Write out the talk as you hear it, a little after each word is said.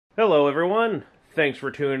Hello everyone, thanks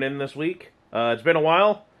for tuning in this week. It's been a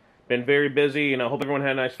while, been very busy, hope everyone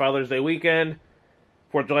had a nice Father's Day weekend.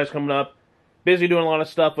 4th of July's coming up. Busy doing a lot of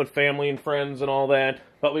stuff with family and friends and all that,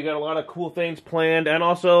 but we got a lot of cool things planned, and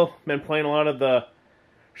also been playing a lot of the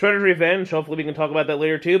Shredder's Revenge. Hopefully we can talk about that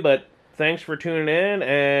later too, but thanks for tuning in,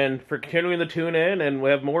 and for continuing to tune in, and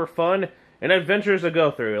we have more fun and adventures to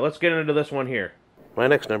go through. Let's get into this one here. My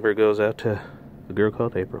next number goes out to a girl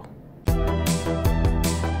called April.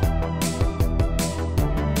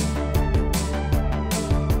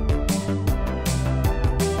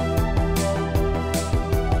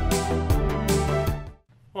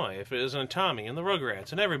 Why, if it isn't Tommy and the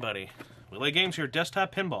Rugrats and everybody. We play games here,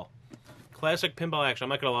 Desktop Pinball. Classic pinball action. I'm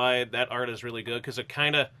not gonna lie, that art is really good because it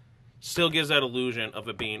kind of still gives that illusion of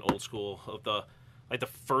it being old school, of the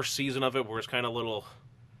first season of it where it's kind of a little,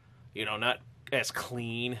 not as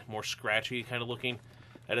clean, more scratchy kind of looking.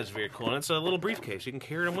 That is very cool. And it's a little briefcase. You can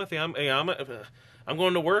carry them with you. I'm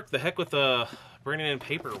going to work. The heck with bringing in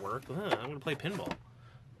paperwork. I'm going to play pinball.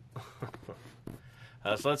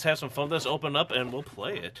 So let's have some fun. Let's open up and we'll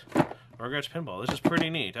play it. Rugrats Pinball. This is pretty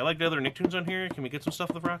neat. I like the other Nicktoons on here. Can we get some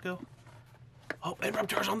stuff with Rocco? Oh, and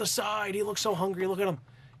Reptar's on the side. He looks so hungry. Look at him.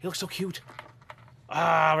 He looks so cute.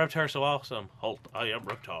 Ah, Reptar's so awesome. Halt, I am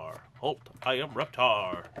Reptar. Halt, I am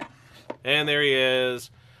Reptar. And there he is,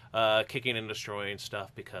 kicking and destroying stuff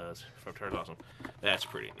because Reptar's awesome. That's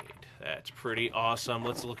pretty neat. That's pretty awesome.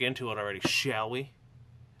 Let's look into it already, shall we?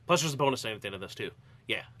 Plus there's a bonus thing at the end of this too.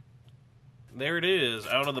 Yeah. There it is,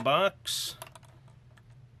 out of the box.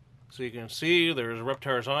 So you can see there's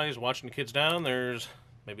Reptar's eyes watching the kids down. There's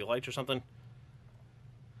maybe lights or something.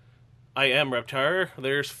 I am Reptar.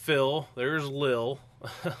 There's Phil. There's Lil.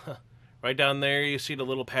 Right down there you see the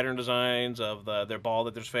little pattern designs of their ball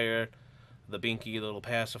that there's fair. The Binky, the little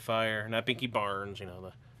pacifier. Not Binky Barnes,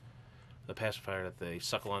 the pacifier that they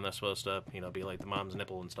suckle on, that's supposed to, be like the mom's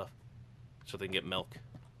nipple and stuff. So they can get milk.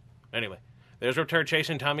 Anyway, there's Reptar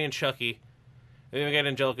chasing Tommy and Chucky. And then we got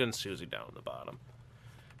Angelica and Susie down at the bottom.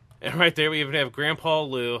 And right there we even have Grandpa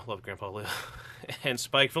Lou. Love Grandpa Lou. And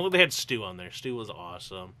Spike. If only they had Stu on there. Stu was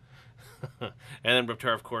awesome. And then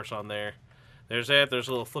Reptar, of course, on there. There's that. There's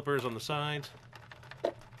little flippers on the sides.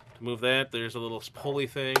 To move that, there's a little pulley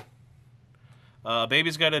thing.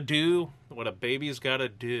 Baby's gotta do what a baby's gotta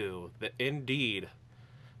do. Indeed.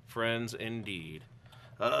 Friends, indeed.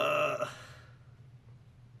 Made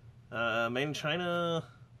in China.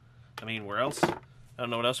 Where else? I don't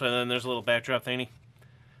know what else. And then there's a little backdrop thingy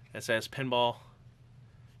that says pinball.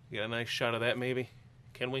 You got a nice shot of that, maybe?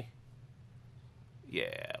 Can we?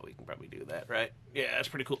 Yeah, we can probably do that, right? Yeah, that's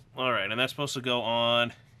pretty cool. All right, and that's supposed to go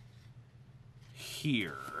on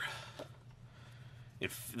here.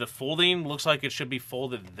 If the folding looks like it should be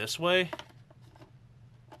folded this way,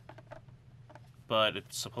 but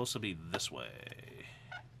it's supposed to be this way.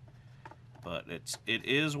 But it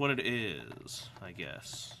is what it is, I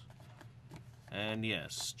guess. And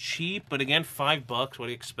yes, cheap, but again, $5. What do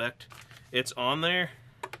you expect? It's on there,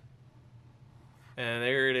 and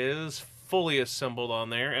there it is, fully assembled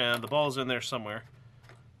on there, and the ball's in there somewhere.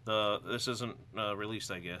 This isn't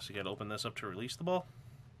released, I guess. You got to open this up to release the ball.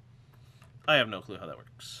 I have no clue how that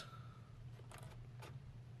works.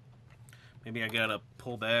 Maybe I gotta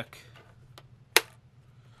pull back.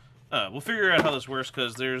 We'll figure out how this works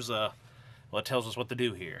because there's well, it tells us what to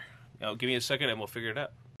do here. Give me a second and we'll figure it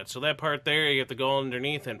out. So that part there, you have to go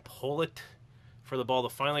underneath and pull it for the ball to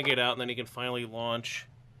finally get out, and then you can finally launch,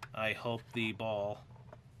 I hope, the ball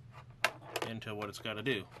into what it's got to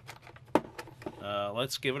do.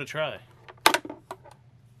 Let's give it a try.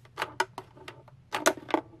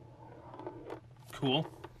 Cool.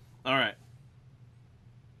 Alright.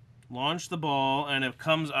 Launch the ball, and it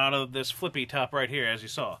comes out of this flippy top right here, as you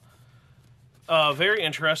saw. Very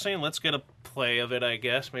interesting. Let's get a play of it, I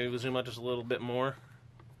guess. Maybe we'll zoom out just a little bit more.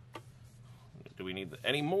 Do we need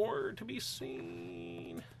any more to be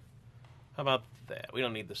seen? How about that? We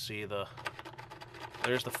don't need to see the...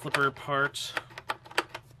 There's the flipper part.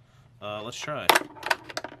 Let's try.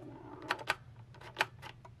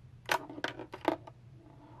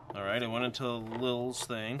 Alright, it went into Lil's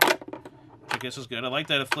thing, which I guess is good. I like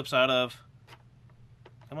that it flips out of...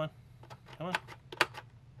 Come on. Come on.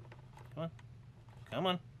 Come on. Come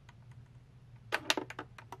on.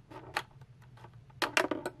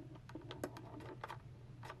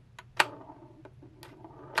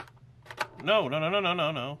 No, no, no, no, no,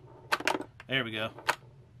 no, no. There we go.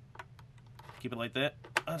 Keep it like that.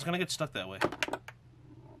 Oh, it's going to get stuck that way.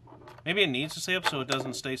 Maybe it needs to stay up so it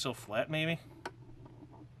doesn't stay so flat, maybe?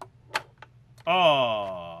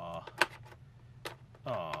 Aww.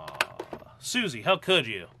 Aww. Susie, how could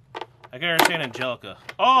you? I can understand Angelica.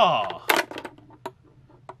 Oh!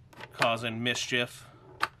 Causing mischief.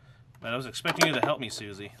 But I was expecting you to help me,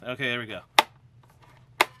 Susie. Okay, there we go.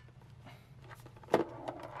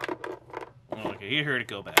 Okay, you heard it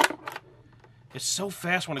go back. It's so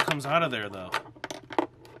fast when it comes out of there, though.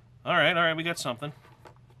 Alright, we got something.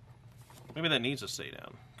 Maybe that needs to stay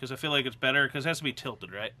down. Because I feel like it's better, because it has to be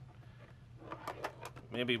tilted, right?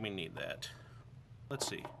 Maybe we need that. Let's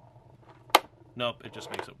see. Nope, it just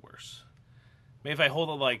makes it worse. Maybe if I hold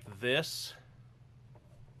it like this,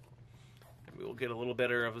 maybe we'll get a little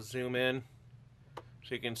better of a zoom in,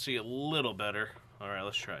 so you can see a little better. Alright,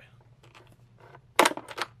 let's try.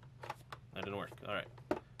 That didn't work. Alright,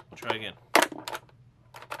 we'll try again.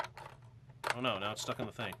 Oh no, now it's stuck in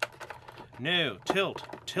the thing. No, tilt.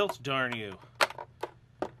 Tilt, darn you.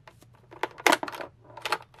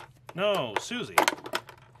 No, Susie.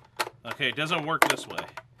 Okay, it doesn't work this way.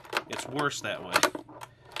 It's worse that way.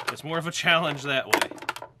 It's more of a challenge that way.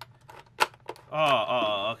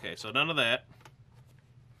 Oh, okay, so none of that.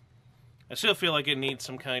 I still feel like it needs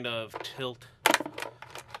some kind of tilt.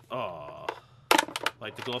 Oh,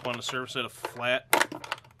 like to go up on the surface instead of flat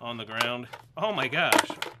on the ground. Oh my gosh.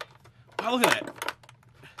 Wow, look at that.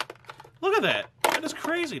 Look at that. That is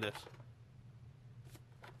craziness.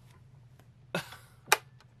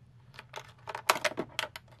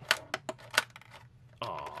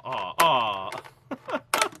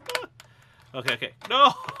 Okay.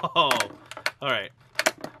 No! Alright.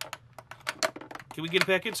 Can we get it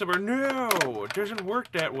back in somewhere? No! It doesn't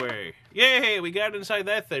work that way. Yay! We got inside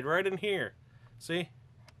that thing, right in here. See?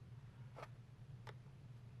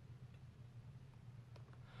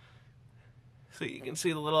 So you can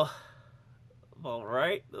see the little ball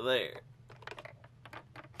right there.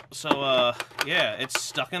 So, yeah, it's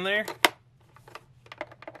stuck in there.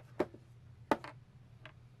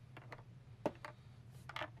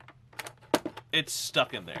 It's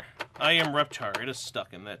stuck in there. I am Reptar. It is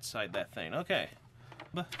stuck in that side, that thing. Okay.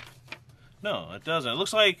 But no, it doesn't. It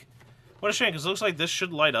looks like... What a shame, because it looks like this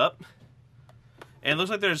should light up. And it looks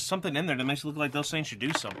like there's something in there that makes it look like those things should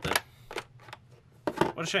do something.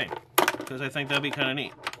 What a shame. Because I think that'd be kind of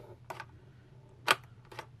neat.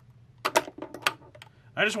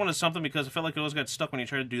 I just wanted something because I felt like it always got stuck when you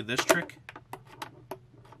tried to do this trick.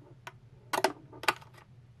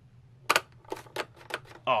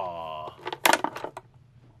 Aww.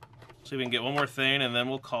 See if we can get one more thing, and then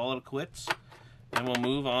we'll call it quits, and we'll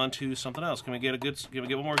move on to something else. Can we get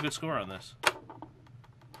one more good score on this?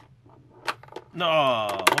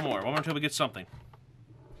 No, one more until we get something.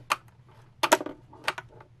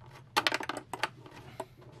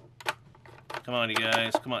 Come on, you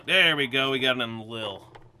guys, come on. There we go. We got it in Lil.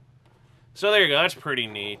 So there you go. That's pretty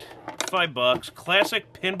neat. $5.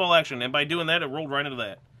 Classic pinball action, and by doing that, it rolled right into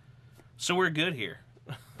that. So we're good here.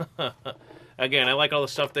 Again, I like all the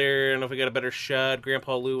stuff there. I don't know if we got a better shot.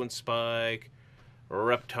 Grandpa Lou and Spike.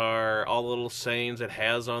 Reptar. All the little sayings it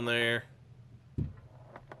has on there.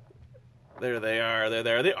 There they are. They're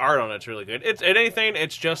there. The art on it's really good. If anything,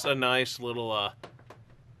 it's just a nice little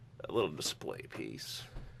display piece.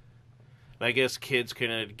 And I guess kids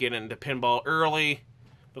can get into pinball early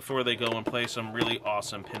before they go and play some really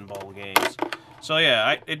awesome pinball games. So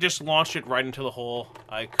yeah, it just launched it right into the hole.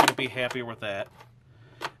 I couldn't be happier with that.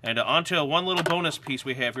 And onto one little bonus piece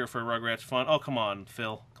we have here for Rugrats Fun. Oh, come on,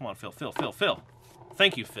 Phil. Come on, Phil.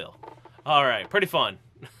 Thank you, Phil. All right, pretty fun.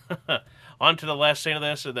 On to the last scene of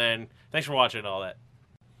this, and then thanks for watching and all that.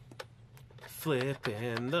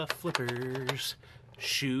 Flipping the flippers,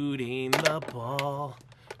 shooting the ball,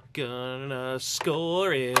 gonna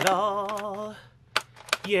score it all.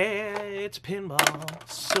 Yeah, it's pinball,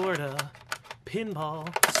 sorta. Pinball,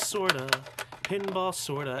 sorta. Pinball,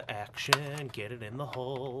 sorta action. Get it in the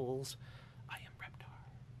holes. I am Reptar.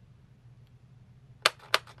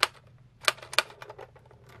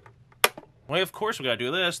 Well, of course we gotta do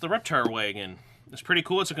this. The Reptar Wagon. It's pretty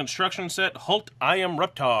cool. It's a construction set. Halt, I am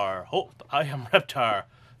Reptar. Halt, I am Reptar.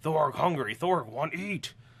 Thorg hungry. Thorg want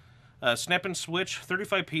eat. Snap and switch.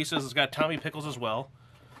 35 pieces. It's got Tommy Pickles as well.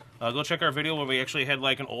 Go check our video where we actually had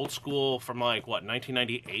like an old school from like, what,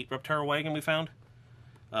 1998 Reptar Wagon we found.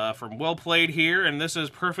 From Well Played here, and this is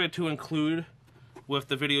perfect to include with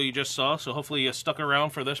the video you just saw, so hopefully you stuck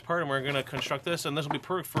around for this part, and we're going to construct this, and this will be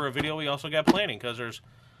perfect for a video we also got planning, because there's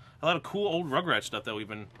a lot of cool old Rugrats stuff that we've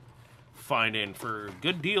been finding for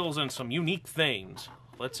good deals and some unique things.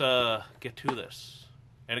 Let's get to this.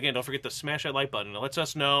 And again, don't forget to smash that like button. It lets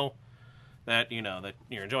us know that, that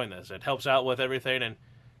you're enjoying this. It helps out with everything, and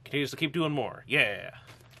continues to keep doing more. Yeah.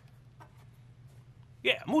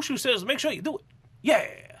 Yeah, Mushu says make sure you do it. Yeah!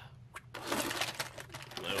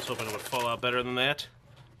 I was hoping it would fall out better than that.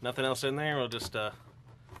 Nothing else in there. We'll just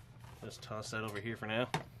toss that over here for now.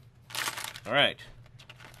 All right.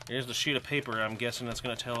 Here's the sheet of paper. I'm guessing that's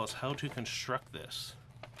going to tell us how to construct this.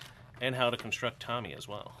 And how to construct Tommy as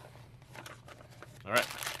well. All right.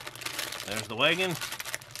 There's the wagon.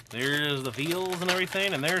 There's the wheels and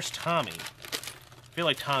everything. And there's Tommy. I feel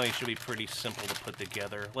like Tommy should be pretty simple to put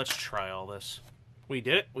together. Let's try all this. We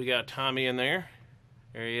did it. We got Tommy in there.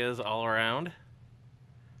 There he is all around.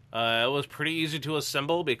 It was pretty easy to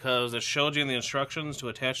assemble because it showed you in the instructions to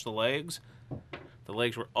attach the legs. The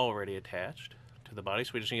legs were already attached to the body,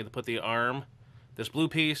 so we just need to put the arm, this blue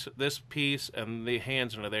piece, this piece, and the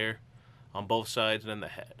hands into there on both sides, and then the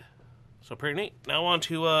head. So pretty neat. Now on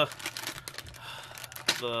to a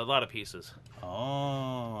lot of pieces.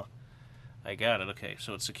 Oh, I got it. Okay,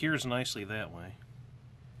 so it secures nicely that way.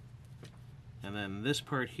 And then this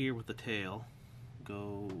part here with the tail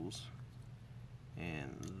goes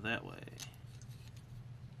and that way.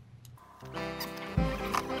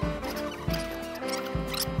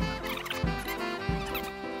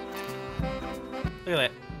 Look at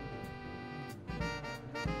that.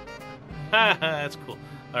 Haha, that's cool.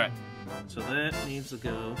 Alright, so that needs to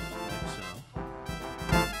go like so.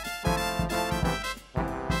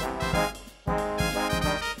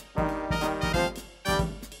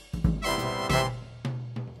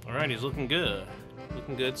 Alright, he's looking good.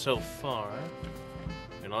 Looking good so far.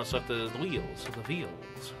 And all this stuff is the wheels, the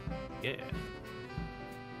wheels. Yeah.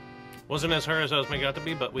 Wasn't as hard as I was making it out to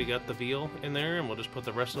be, but we got the wheel in there, and we'll just put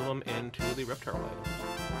the rest of them into the Reptar Wagon.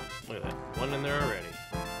 Look at that. One in there already.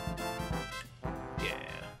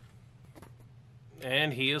 Yeah.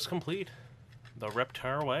 And he is complete. The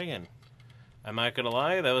Reptar Wagon. I'm not gonna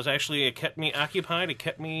lie, that was actually, it kept me occupied, it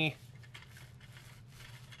kept me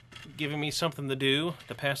giving me something to do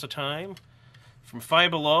to pass the time. From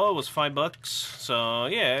Five Below, it was $5. So,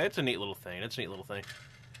 yeah, it's a neat little thing. It's a neat little thing.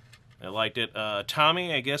 I liked it.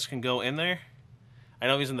 Tommy, I guess, can go in there. I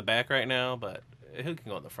know he's in the back right now, but he can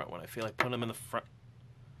go in the front one. I feel like putting him in the front.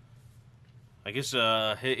 I guess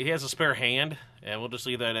he has a spare hand, and we'll just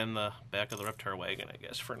leave that in the back of the Reptar Wagon, I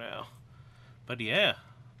guess, for now. But, yeah,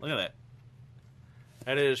 look at that.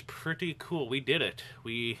 That is pretty cool. We did it.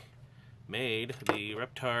 We made the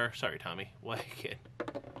Reptar... Sorry, Tommy. Wagon.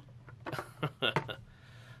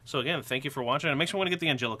 So again, thank you for watching. It makes me want to get the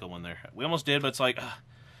Angelica one there. We almost did, but it's like,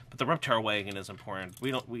 but the Reptar Wagon is important.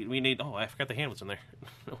 We need. Oh, I forgot the hand was in there.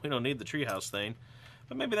 We don't need the treehouse thing,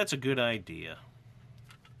 but maybe that's a good idea.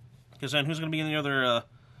 Because then, who's going to be in the other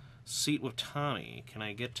seat with Tommy? Can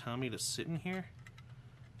I get Tommy to sit in here?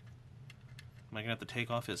 Am I gonna have to take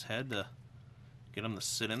off his head to get him to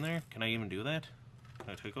sit in there? Can I even do that? Can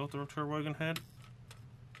I take off the Reptar Wagon head?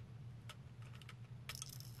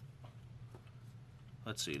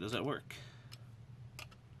 Let's see, does that work?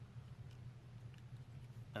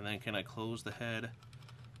 And then can I close the head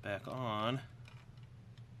back on?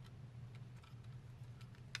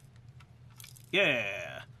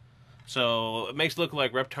 Yeah! So it makes it look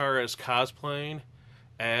like Reptar is cosplaying.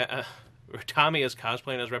 Tommy is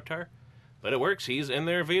cosplaying as Reptar. But it works. He's in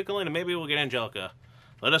their vehicle, and maybe we'll get Angelica.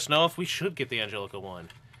 Let us know if we should get the Angelica one.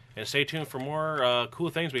 And stay tuned for more cool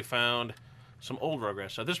things we found. Some old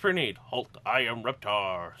Rugrats. So this is pretty neat. Halt, I am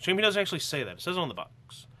Reptar. Shame he doesn't actually say that. It says it on the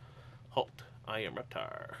box. Halt, I am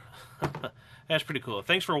Reptar. That's pretty cool.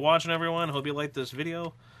 Thanks for watching, everyone. Hope you liked this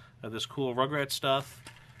video of this cool Rugrats stuff.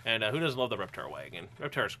 And who doesn't love the Reptar Wagon?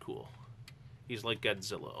 Reptar's cool. He's like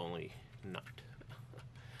Godzilla, only not.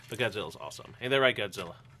 But Godzilla's awesome. Ain't that right,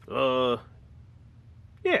 Godzilla?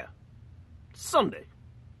 Yeah. Someday.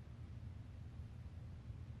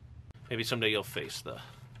 Maybe someday you'll face the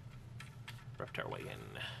Reptar Wagon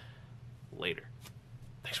later.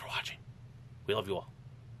 Thanks for watching. We love you all.